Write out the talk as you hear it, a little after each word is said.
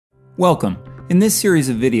Welcome. In this series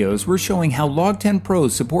of videos, we're showing how LogTen Pro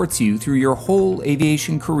supports you through your whole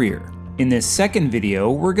aviation career. In this second video,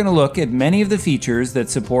 we're going to look at many of the features that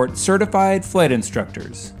support certified flight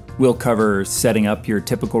instructors. We'll cover setting up your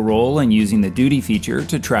typical role and using the duty feature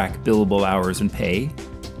to track billable hours and pay,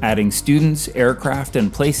 adding students, aircraft,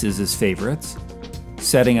 and places as favorites,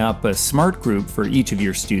 setting up a smart group for each of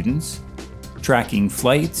your students, tracking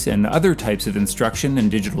flights and other types of instruction and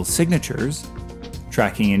digital signatures,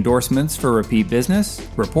 tracking endorsements for repeat business,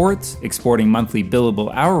 reports, exporting monthly billable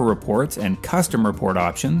hour reports and custom report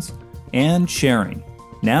options, and sharing.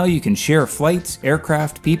 Now you can share flights,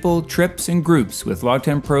 aircraft, people, trips, and groups with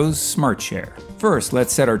LogTen Pro's Smart Share. First,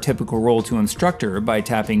 let's set our typical role to instructor by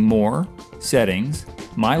tapping More, Settings,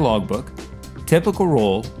 My Logbook, Typical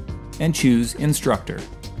Role, and choose Instructor.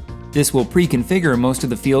 This will pre-configure most of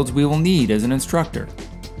the fields we will need as an instructor.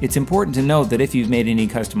 It's important to note that if you've made any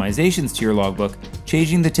customizations to your logbook,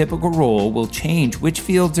 changing the typical role will change which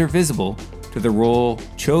fields are visible to the role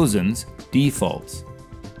chosen's defaults.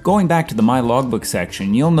 Going back to the My Logbook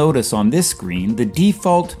section, you'll notice on this screen the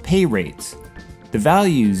default pay rates. The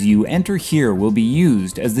values you enter here will be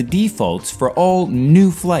used as the defaults for all new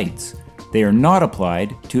flights. They are not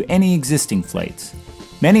applied to any existing flights.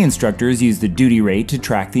 Many instructors use the duty rate to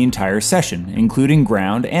track the entire session, including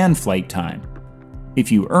ground and flight time. If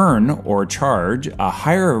you earn or charge a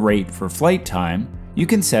higher rate for flight time, you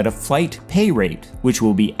can set a flight pay rate, which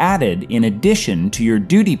will be added in addition to your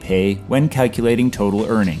duty pay when calculating total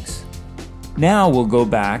earnings. Now we'll go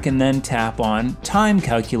back and then tap on Time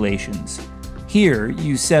Calculations. Here,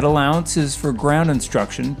 you set allowances for ground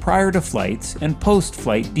instruction prior to flights and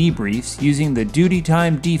post-flight debriefs using the Duty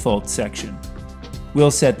Time Default section. We'll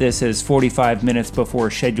set this as 45 minutes before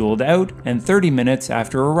scheduled out and 30 minutes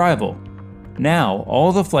after arrival. Now,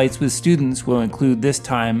 all the flights with students will include this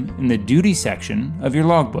time in the duty section of your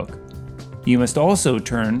logbook. You must also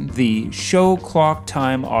turn the Show Clock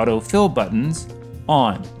Time Autofill buttons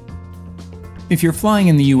on. If you're flying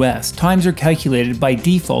in the US, times are calculated by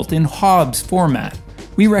default in Hobbs format.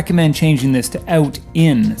 We recommend changing this to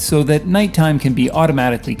Out-In so that nighttime can be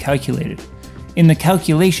automatically calculated. In the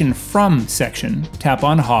Calculation From section, tap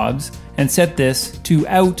on Hobbs and set this to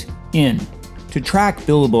Out-In. To track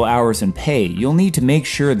billable hours and pay, you'll need to make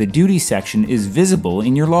sure the duty section is visible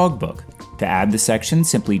in your logbook. To add the section,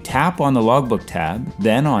 simply tap on the Logbook tab,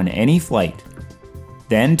 then on any flight.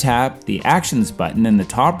 Then tap the Actions button in the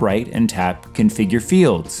top right and tap Configure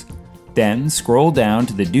Fields. Then scroll down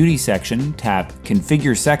to the duty section, tap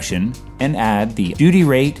Configure Section, and add the duty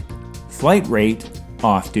rate, flight rate,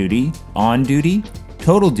 off duty, on duty,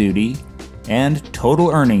 total duty, and total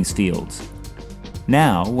earnings fields.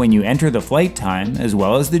 Now, when you enter the flight time as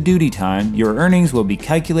well as the duty time, your earnings will be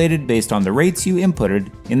calculated based on the rates you inputted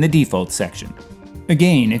in the default section.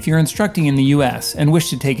 Again, if you're instructing in the US and wish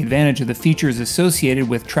to take advantage of the features associated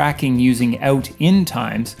with tracking using out-in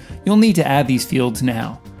times, you'll need to add these fields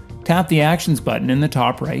now. Tap the Actions button in the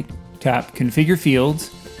top right, tap Configure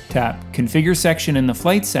Fields, tap Configure Section in the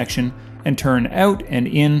Flight section, and turn Out and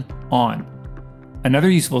In on.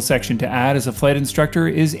 Another useful section to add as a flight instructor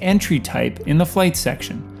is Entry Type in the Flight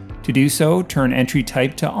section. To do so, turn Entry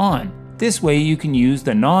Type to On. This way you can use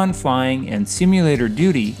the non-flying and simulator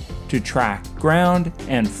duty to track ground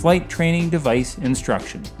and flight training device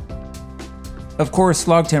instruction. Of course,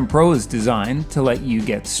 LogTen Pro is designed to let you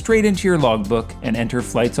get straight into your logbook and enter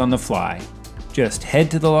flights on the fly. Just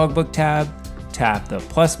head to the Logbook tab, tap the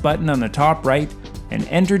plus button on the top right, and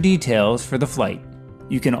enter details for the flight.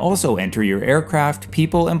 You can also enter your aircraft,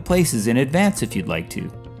 people, and places in advance if you'd like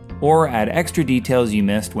to, or add extra details you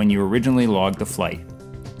missed when you originally logged the flight.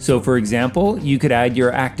 So for example, you could add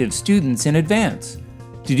your active students in advance.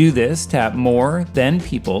 To do this, tap More, then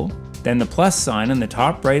People, then the plus sign on the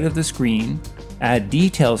top right of the screen, add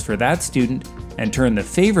details for that student, and turn the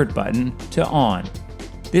Favorite button to On.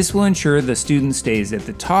 This will ensure the student stays at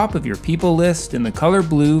the top of your people list in the color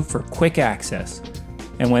blue for quick access.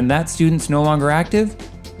 And when that student's no longer active,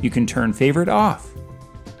 you can turn Favorite off.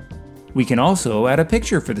 We can also add a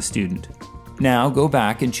picture for the student. Now go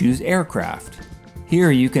back and choose Aircraft.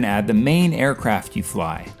 Here you can add the main aircraft you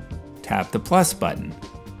fly. Tap the plus button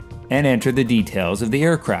and enter the details of the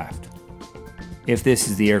aircraft. If this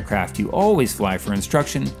is the aircraft you always fly for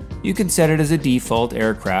instruction, you can set it as a default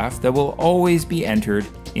aircraft that will always be entered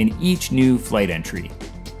in each new flight entry.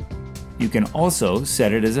 You can also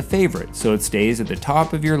set it as a favorite so it stays at the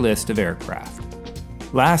top of your list of aircraft.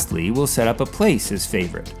 Lastly, we'll set up a place as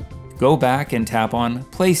favorite. Go back and tap on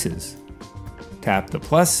Places. Tap the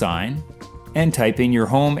plus sign and type in your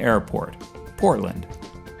home airport, Portland.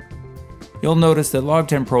 you'll notice that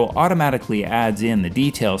LogTen Pro automatically adds in the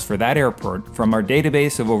details for that airport from our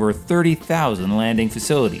database of over 30,000 landing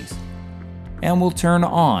facilities. And we'll turn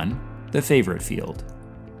on the favorite field.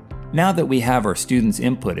 Now that we have our students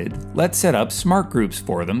inputted, let's set up smart groups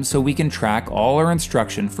for them so we can track all our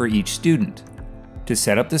instruction for each student. To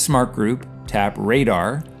set up the smart group, tap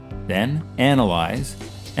Radar, then Analyze,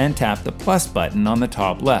 and tap the plus button on the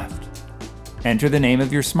top left. Enter the name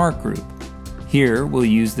of your smart group. Here we'll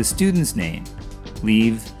use the student's name.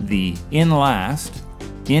 Leave the In Last,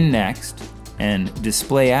 In Next, and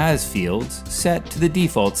Display As fields set to the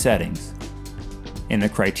default settings. In the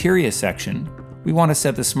Criteria section, we want to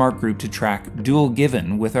set the smart group to track dual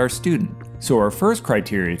given with our student. So our first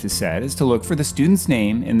criteria to set is to look for the student's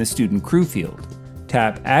name in the student crew field.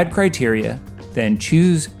 Tap Add Criteria, then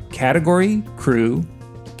choose Category, Crew,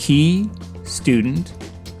 Key, Student,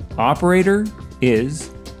 Operator, Is,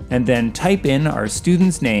 and then type in our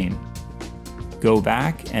student's name. Go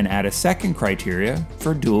back and add a second criteria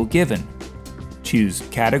for dual given. Choose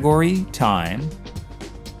Category, Time,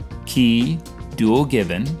 Key, Dual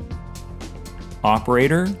given,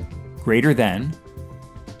 Operator, greater than,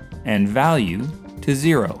 and value to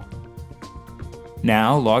 0.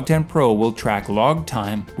 Now LogTen Pro will track log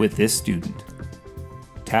time with this student.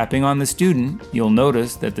 Tapping on the student, you'll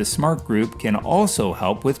notice that the smart group can also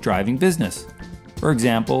help with driving business. For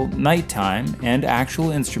example, nighttime and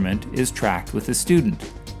actual instrument is tracked with the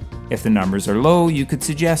student. If the numbers are low, you could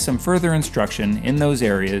suggest some further instruction in those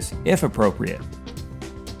areas if appropriate.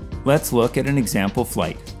 Let's look at an example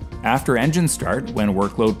flight. After engine start, when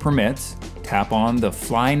workload permits, tap on the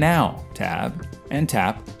Fly Now tab and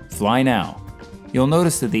tap Fly Now. You'll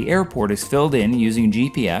notice that the airport is filled in using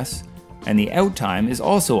GPS, and the out time is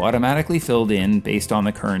also automatically filled in based on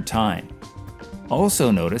the current time.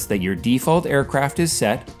 Also notice that your default aircraft is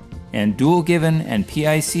set, and dual given and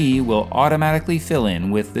PIC will automatically fill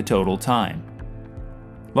in with the total time.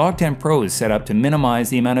 LogTen Pro is set up to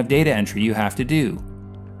minimize the amount of data entry you have to do.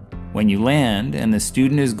 When you land and the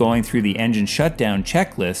student is going through the engine shutdown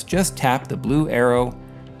checklist, just tap the blue arrow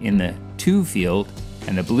in the To field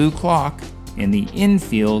and the blue clock in the In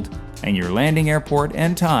field, and your landing airport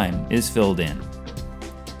and time is filled in.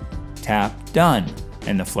 Tap Done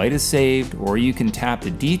and the flight is saved, or you can tap the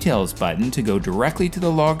Details button to go directly to the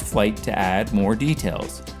logged flight to add more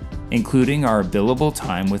details, including our billable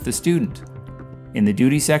time with the student. In the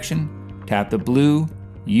Duty section, tap the blue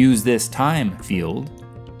Use This Time field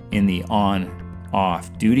in the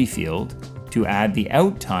On/Off Duty field to add the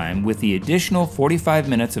out time with the additional 45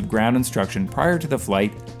 minutes of ground instruction prior to the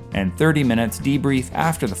flight and 30 minutes debrief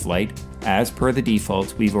after the flight, as per the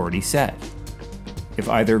defaults we've already set. If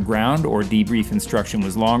either ground or debrief instruction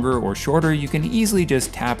was longer or shorter, you can easily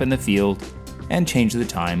just tap in the field and change the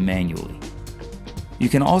time manually. You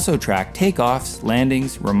can also track takeoffs,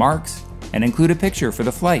 landings, remarks, and include a picture for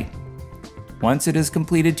the flight. Once it is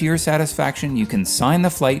completed to your satisfaction, you can sign the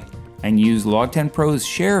flight and use LogTen Pro's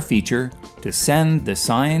Share feature to send the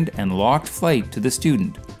signed and locked flight to the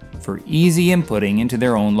student for easy inputting into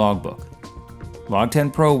their own logbook.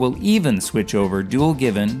 LogTen Pro will even switch over dual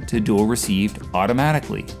given to dual received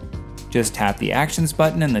automatically. Just tap the Actions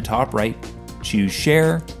button in the top right, choose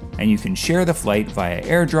Share, and you can share the flight via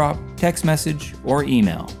AirDrop, text message, or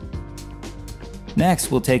email.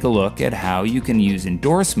 Next, we'll take a look at how you can use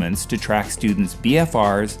endorsements to track students'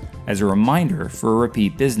 BFRs as a reminder for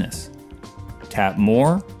repeat business. Tap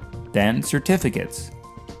More, then Certificates.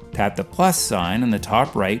 Tap the plus sign in the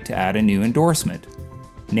top right to add a new endorsement.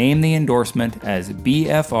 Name the endorsement as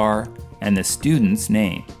BFR and the student's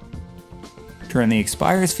name. Turn the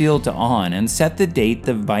Expires field to On and set the date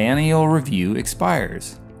the biennial review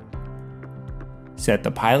expires. Set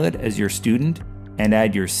the pilot as your student and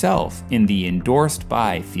add yourself in the Endorsed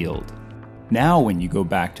By field. Now when you go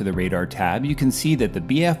back to the Radar tab, you can see that the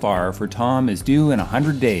BFR for Tom is due in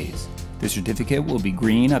 100 days. The certificate will be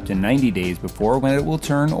green up to 90 days before, when it will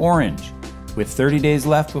turn orange. With 30 days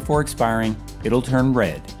left before expiring, it'll turn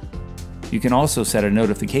red. You can also set a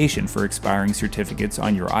notification for expiring certificates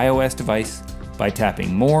on your iOS device by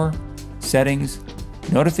tapping More, Settings,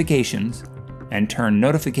 Notifications, and turn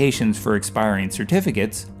Notifications for expiring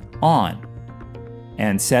certificates on,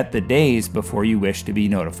 and set the days before you wish to be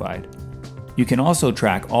notified. You can also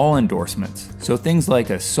track all endorsements, so things like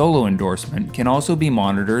a solo endorsement can also be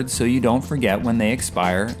monitored so you don't forget when they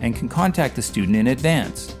expire and can contact the student in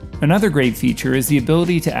advance. Another great feature is the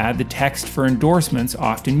ability to add the text for endorsements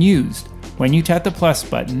often used. When you tap the plus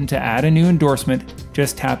button to add a new endorsement,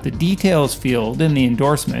 just tap the Details field in the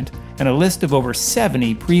endorsement and a list of over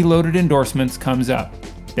 70 preloaded endorsements comes up.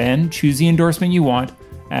 Then choose the endorsement you want,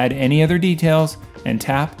 add any other details, and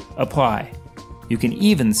tap Apply. You can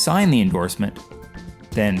even sign the endorsement.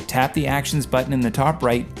 Then tap the Actions button in the top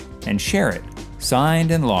right and share it,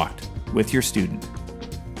 signed and locked, with your student.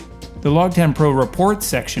 The LogTen Pro Reports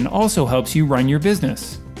section also helps you run your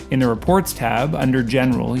business. In the Reports tab under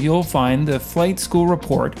General, you'll find the Flight School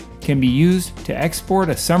Report can be used to export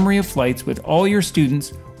a summary of flights with all your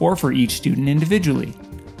students or for each student individually.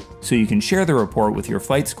 So you can share the report with your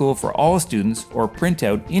flight school for all students or print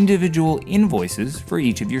out individual invoices for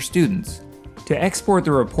each of your students. To export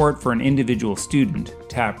the report for an individual student,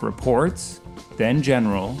 tap Reports, then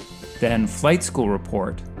General, then Flight School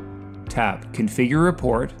Report, tap Configure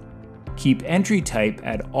Report, keep entry type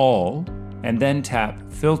at All, and then tap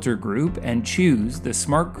Filter Group and choose the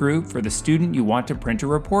smart group for the student you want to print a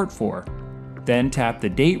report for. Then tap the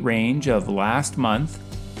date range of last month,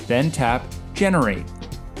 then tap Generate.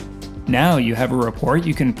 Now you have a report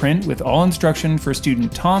you can print with all instruction for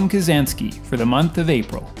student Tom Kazansky for the month of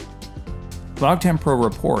April. LogTen Pro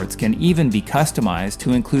reports can even be customized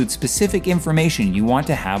to include specific information you want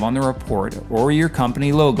to have on the report or your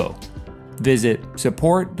company logo. Visit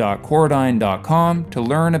support.corodyne.com to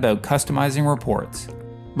learn about customizing reports.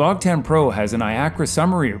 LogTen Pro has an IACRA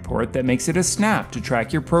summary report that makes it a snap to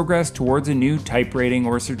track your progress towards a new type rating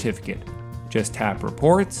or certificate. Just tap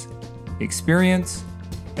Reports, Experience,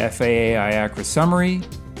 FAA IACRA Summary,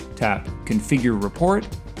 tap Configure Report,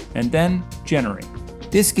 and then Generate.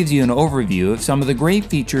 This gives you an overview of some of the great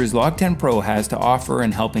features LogTen Pro has to offer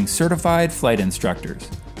in helping certified flight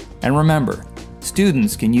instructors. And remember,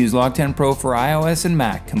 students can use LogTen Pro for iOS and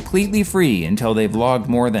Mac completely free until they've logged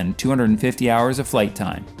more than 250 hours of flight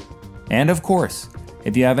time. And of course,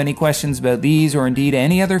 if you have any questions about these or indeed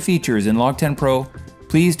any other features in LogTen Pro,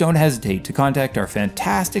 please don't hesitate to contact our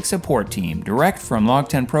fantastic support team direct from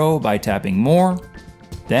LogTen Pro by tapping More,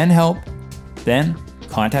 then Help, then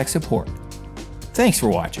Contact Support. Thanks for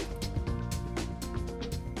watching.